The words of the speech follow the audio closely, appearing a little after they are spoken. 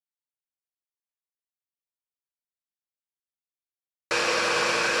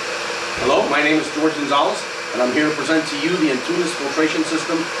My name is Jorge Gonzales, and I'm here to present to you the Antunes filtration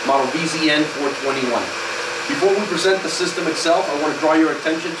system model VZN-421. Before we present the system itself, I want to draw your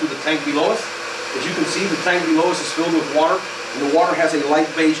attention to the tank below us. As you can see, the tank below us is filled with water, and the water has a light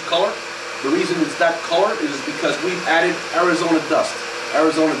beige color. The reason it's that color is because we've added Arizona dust.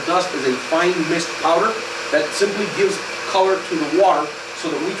 Arizona dust is a fine mist powder that simply gives color to the water so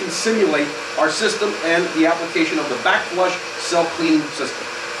that we can simulate our system and the application of the back flush self-cleaning system.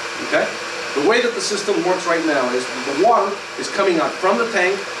 Okay? The way that the system works right now is the water is coming out from the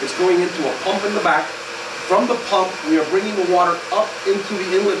tank, it's going into a pump in the back. From the pump, we are bringing the water up into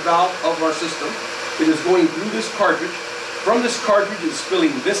the inlet valve of our system. It is going through this cartridge. From this cartridge, it's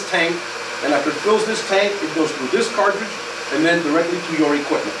filling this tank, and after it fills this tank, it goes through this cartridge and then directly to your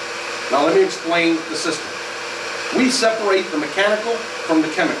equipment. Now let me explain the system. We separate the mechanical from the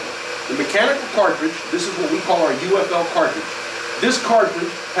chemical. The mechanical cartridge, this is what we call our UFL cartridge. This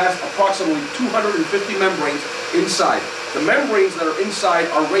cartridge has approximately 250 membranes inside. The membranes that are inside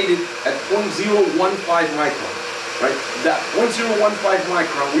are rated at 0.015 micron. Right? That 0.015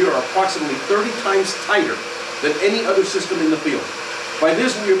 micron, we are approximately 30 times tighter than any other system in the field. By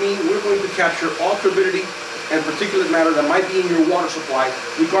this we mean we're going to capture all turbidity and particulate matter that might be in your water supply,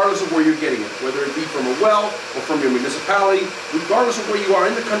 regardless of where you're getting it, whether it be from a well or from your municipality, regardless of where you are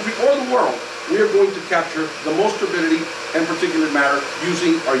in the country or the world, we are going to capture the most turbidity and particulate matter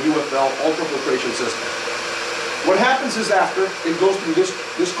using our UFL ultrafiltration system. What happens is after it goes through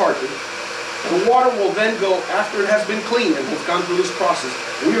this cartridge, the water will then go, after it has been cleaned and has gone through this process,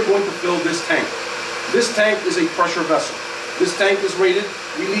 we are going to fill this tank. This tank is a pressure vessel. This tank is rated,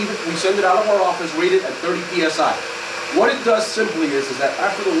 we send it out of our office rated at 30 psi. What it does simply is that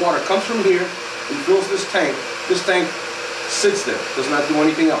after the water comes from here and fills this tank sits there, does not do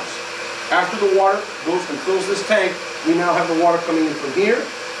anything else. After the water goes and fills this tank, we now have the water coming in from here,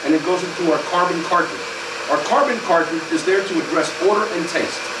 and it goes into our carbon cartridge. Our carbon cartridge is there to address odor and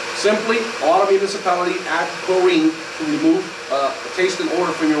taste. Simply, a lot of municipalities add chlorine to remove taste and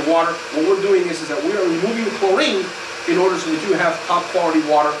odor from your water. What we're doing is that we are removing the chlorine in order so that you have top quality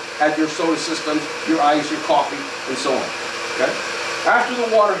water at your soda systems, your ice, your coffee, and so on. Okay? After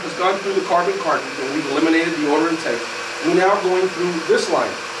the water has gone through the carbon cartridge and we've eliminated the odor and taste, we're now going through this line.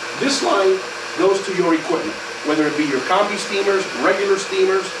 This line goes to your equipment, whether it be your combi steamers, regular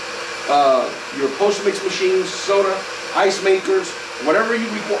steamers, your post-mix machines, soda, ice makers, wherever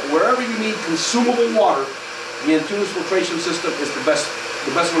you need consumable water, the Antunes filtration system is the best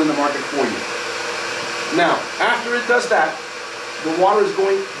one in the market for you. Now, after it does that, the water is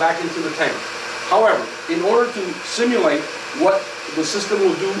going back into the tank. However, in order to simulate what the system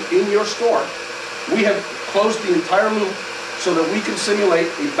will do in your store, we have closed the entire loop so that we can simulate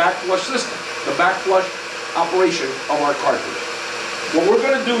a back flush system, the back flush operation of our cartridge. What we're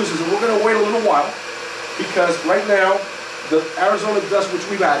going to do is we're going to wait a little while, because right now the Arizona dust which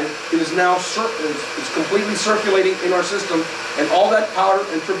we've added is now is completely circulating in our system, and all that powder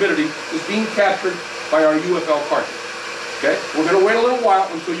and turbidity is being captured by our UFL cartridge. Okay? We're going to wait a little while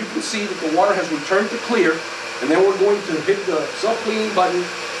until you can see that the water has returned to clear, and then we're going to hit the self-cleaning button,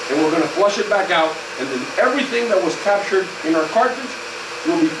 and we're going to flush it back out, and then everything that was captured in our cartridge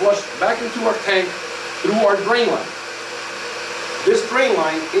will be flushed back into our tank through our drain line. This drain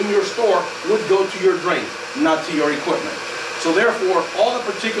line in your store would go to your drain, not to your equipment. So therefore, all the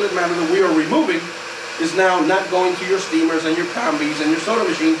particulate matter that we are removing is now not going to your steamers and your combis and your soda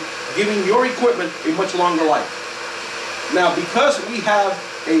machine, giving your equipment a much longer life. Now, because we have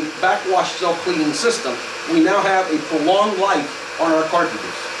a backwash self-cleaning system, we now have a prolonged life on our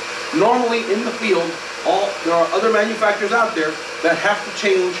cartridges. Normally in the field, there are other manufacturers out there that have to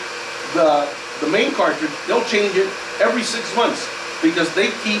change the main cartridge. They'll change it every 6 months because they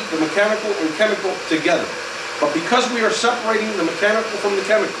keep the mechanical and chemical together. But because we are separating the mechanical from the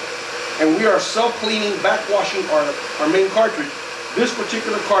chemical, and we are self-cleaning, backwashing our main cartridge, this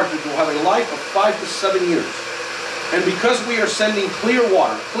particular cartridge will have a life of 5 to 7 years. And because we are sending clear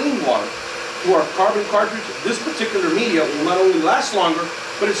water, clean water, to our carbon cartridge, this particular media will not only last longer,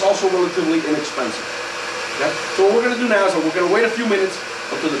 but it's also relatively inexpensive. Okay? So what we're going to do now is that we're going to wait a few minutes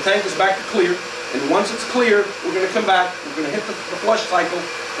until the tank is back to clear, and once it's clear, we're going to come back, we're going to hit the flush cycle,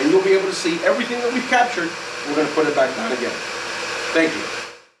 and you'll be able to see everything that we've captured. We're going to put it back down again. Thank you.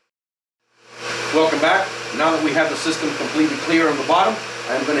 Welcome back. Now that we have the system completely clear on the bottom,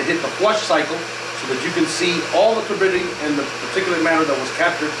 I am going to hit the flush cycle so that you can see all the turbidity and the particulate matter that was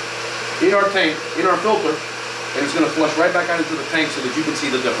captured in our tank, in our filter, and it's going to flush right back out into the tank so that you can see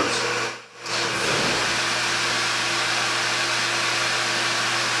the difference.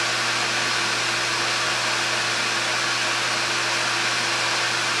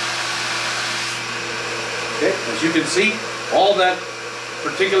 As you can see, all that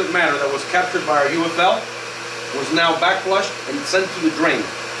particulate matter that was captured by our UFL was now backflushed and sent to the drain.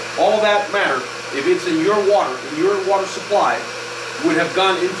 All that matter, if it's in your water supply, would have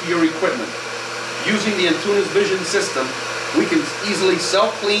gone into your equipment. Using the Antunes Vision system, we can easily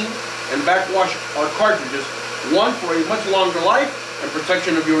self-clean and backwash our cartridges, one for a much longer life and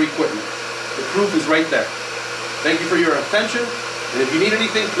protection of your equipment. The proof is right there. Thank you for your attention, and if you need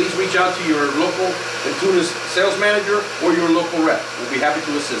anything, please reach out to your local Antunes sales manager or your local rep. We'll be happy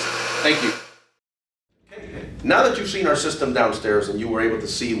to assist. Thank you. Now that you've seen our system downstairs and you were able to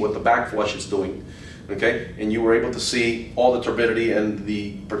see what the backflush is doing, okay, and you were able to see all the turbidity and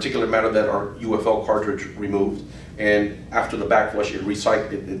the particulate matter that our UFL cartridge removed, and after the backflush it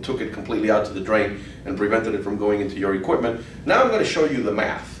recycled it took it completely out to the drain and prevented it from going into your equipment. Now I'm going to show you the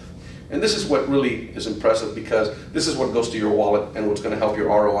math. And this is what really is impressive, because this is what goes to your wallet and what's going to help your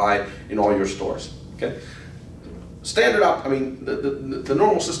ROI in all your stores. Okay? Standard up, I mean, the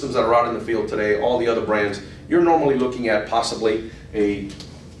normal systems that are out in the field today, all the other brands, you're normally looking at possibly a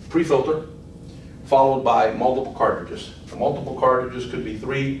pre-filter followed by multiple cartridges. The multiple cartridges could be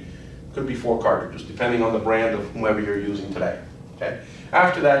 3, could be 4 cartridges, depending on the brand of whomever you're using today. Okay?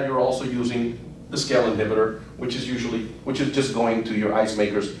 After that, you're also using the scale inhibitor, which is just going to your ice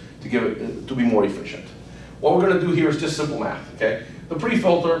makers to give it to be more efficient. What we're going to do here is just simple math. Okay, the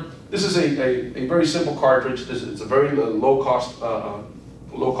pre-filter. This is a very simple cartridge. It's a very low cost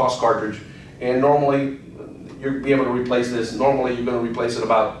cartridge, and normally you'll be able to replace this. Normally you're going to replace it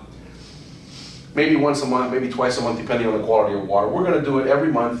about maybe once a month, maybe twice a month, depending on the quality of water. We're going to do it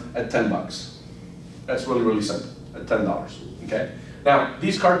every month at $10. That's really simple, at $10. Okay. Now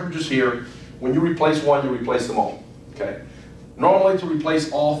these cartridges here, when you replace one, you replace them all. Okay. Normally, to replace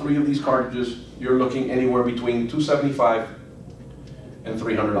all 3 of these cartridges, you're looking anywhere between $275 and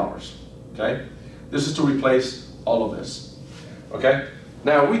 $300. Okay, this is to replace all of this. Okay,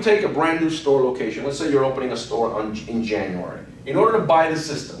 now we take a brand new store location. Let's say you're opening a store in January. In order to buy the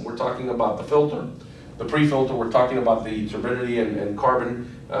system, we're talking about the filter, the pre-filter. We're talking about the turbidity and carbon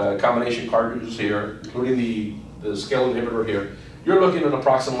combination cartridges here, including the scale inhibitor here. You're looking at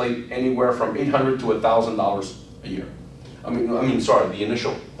approximately anywhere from $800 to $1,000 a year. I mean, sorry, the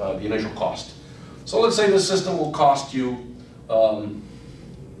initial cost. So let's say this system will cost you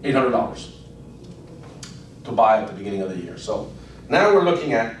 $800 to buy at the beginning of the year. So now we're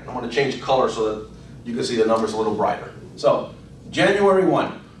looking at, I'm going to change color so that you can see the numbers a little brighter. So January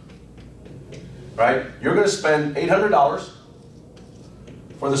 1, right? You're going to spend $800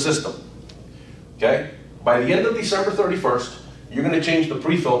 for the system. Okay? By the end of December 31st, you're going to change the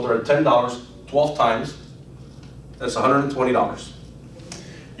pre-filter at $10, 12 times. That's $120.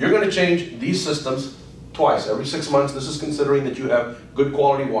 You're going to change these systems twice, every 6 months. This is considering that you have good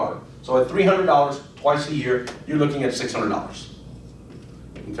quality water. So at $300 twice a year, you're looking at $600.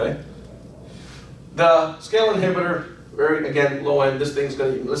 Okay? The scale inhibitor, again, low end, this thing's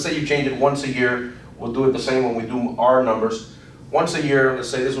going to, let's say you change it once a year. We'll do it the same when we do our numbers. Once a year,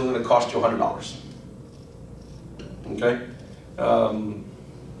 let's say this one's going to cost you $100. Okay?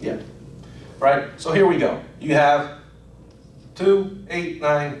 Yeah. Right? So here we go. You have 2, 8,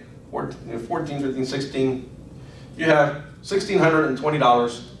 9, 14, 15, 16. You have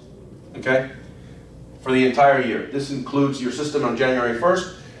 $1,620, okay, for the entire year. This includes your system on January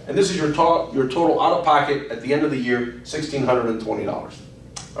 1st, and this is your total out-of-pocket at the end of the year, $1,620. All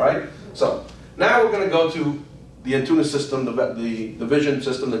right? So now we're going to go to the Antunes system, the Vision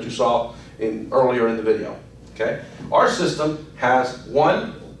system that you saw earlier in the video. Okay? Our system has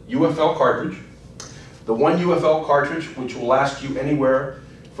one UFL cartridge. The one UFL cartridge, which will last you anywhere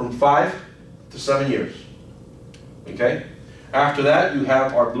from 5 to 7 years. Okay? After that, you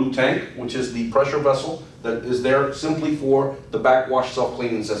have our blue tank, which is the pressure vessel that is there simply for the backwash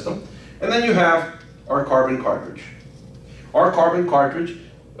self-cleaning system. And then you have our carbon cartridge. Our carbon cartridge,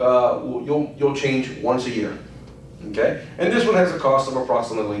 you'll change once a year. Okay? And this one has a cost of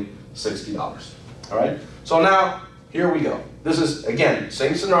approximately $60. All right? So now, here we go. This is, again,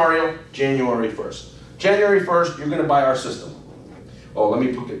 same scenario, January 1st. January 1st, you're going to buy our system. Oh, let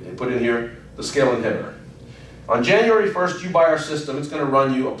me put in here the scale inhibitor. On January 1st, you buy our system. It's going to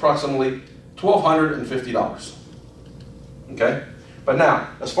run you approximately $1,250. Okay? But now,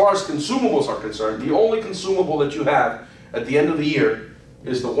 as far as consumables are concerned, the only consumable that you have at the end of the year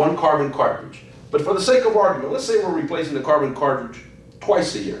is the one carbon cartridge. But for the sake of argument, let's say we're replacing the carbon cartridge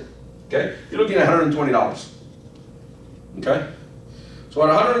twice a year. Okay? You're looking at $120. Okay? So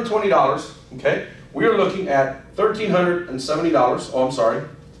at $120, okay, we are looking at $1,370. Oh, I'm sorry.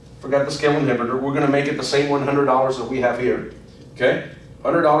 Forgot the scale inhibitor. We're going to make it the same $100 that we have here. Okay?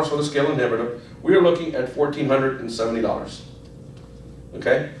 $100 for the scale inhibitor. we are looking at $1,470.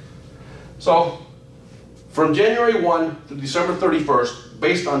 Okay? So, from January 1 to December 31st,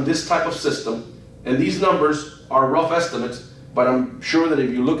 based on this type of system, and these numbers are rough estimates, but I'm sure that if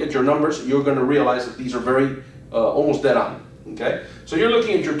you look at your numbers, you're going to realize that these are very almost dead on. Okay? So you're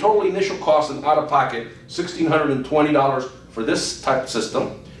looking at your total initial cost and out-of-pocket, $1,620 for this type of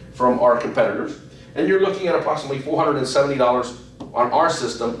system from our competitors, and you're looking at approximately $470 on our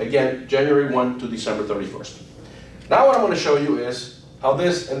system, again, January 1 to December 31st. Now what I'm going to show you is how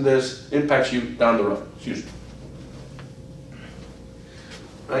this and this impacts you down the road. Excuse me.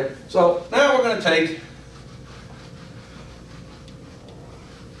 Right? So now we're going to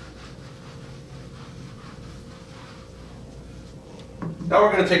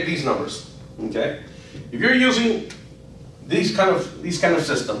take these numbers. Okay? If you're using these kind of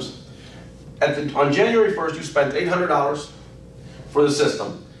systems, on January 1st you spent $800 for the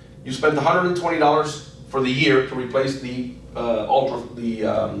system. You spent $120 for the year to replace the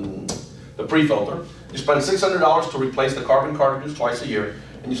pre-filter. You spent $600 to replace the carbon cartridges twice a year,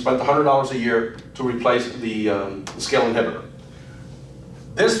 and you spent $100 a year to replace the scale inhibitor.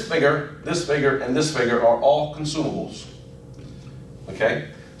 This figure, and this figure are all consumables. Okay,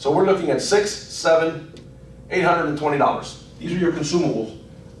 so we're looking at $820. These are your consumables,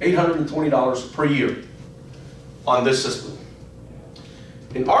 $820 per year on this system.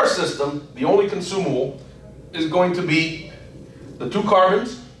 In our system, the only consumable is going to be the 2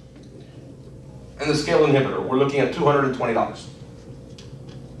 carbons and the scale inhibitor. We're looking at $220.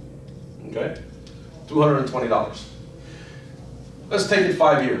 Okay, $220. Let's take it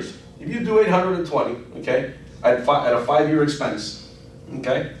 5 years. If you do 820, okay, at a 5-year expense,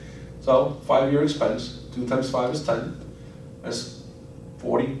 okay, so 5-year expense, 2 times 5 is 10. That's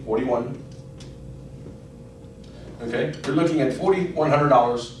 41. Okay, you're looking at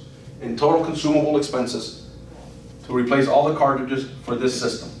 $4,100 in total consumable expenses to replace all the cartridges for this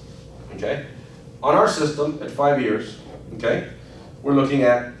system. Okay, on our system at 5 years, okay, we're looking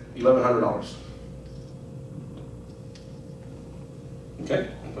at $1,100. Okay,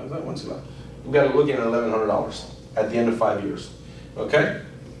 we got to look at $1,100 at the end of 5 years. Okay.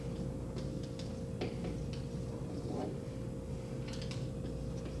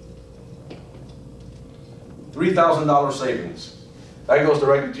 $3,000 savings. That goes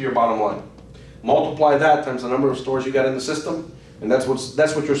directly to your bottom line. Multiply that times the number of stores you got in the system, and that's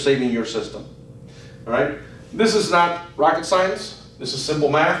what you're saving your system. All right. This is not rocket science. This is simple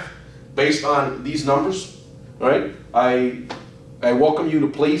math based on these numbers. All right. I welcome you to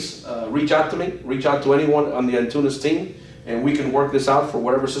please reach out to me. Reach out to anyone on the Antunes team, and we can work this out for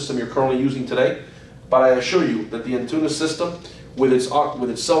whatever system you're currently using today. But I assure you that the Antunes system, with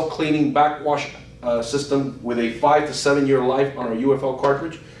its self-cleaning backwash system with a 5 to 7 year life on our UFL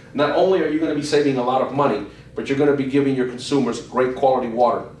cartridge, not only are you going to be saving a lot of money, but you're going to be giving your consumers great quality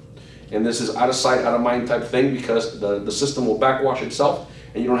water. And this is out of sight, out of mind type thing, because the system will backwash itself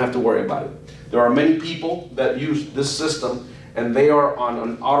and you don't have to worry about it. There are many people that use this system and they are on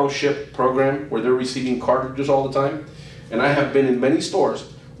an auto ship program where they're receiving cartridges all the time. And I have been in many stores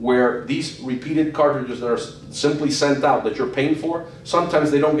where these repeated cartridges that are simply sent out that you're paying for,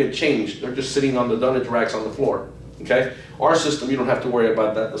 sometimes they don't get changed. They're just sitting on the dunnage racks on the floor. Okay? Our system, you don't have to worry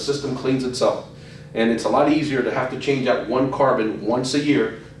about that. The system cleans itself. And it's a lot easier to have to change out 1 carbon once a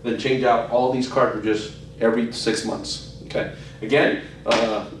year than change out all these cartridges every 6 months. Okay? Again,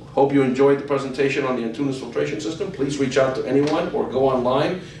 hope you enjoyed the presentation on the Antunes filtration system. Please reach out to anyone or go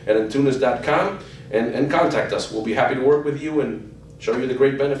online at Antunes.com and contact us. We'll be happy to work with you and show you the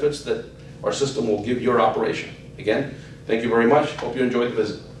great benefits that our system will give your operation. Again, thank you very much. Hope you enjoyed the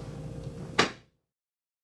visit.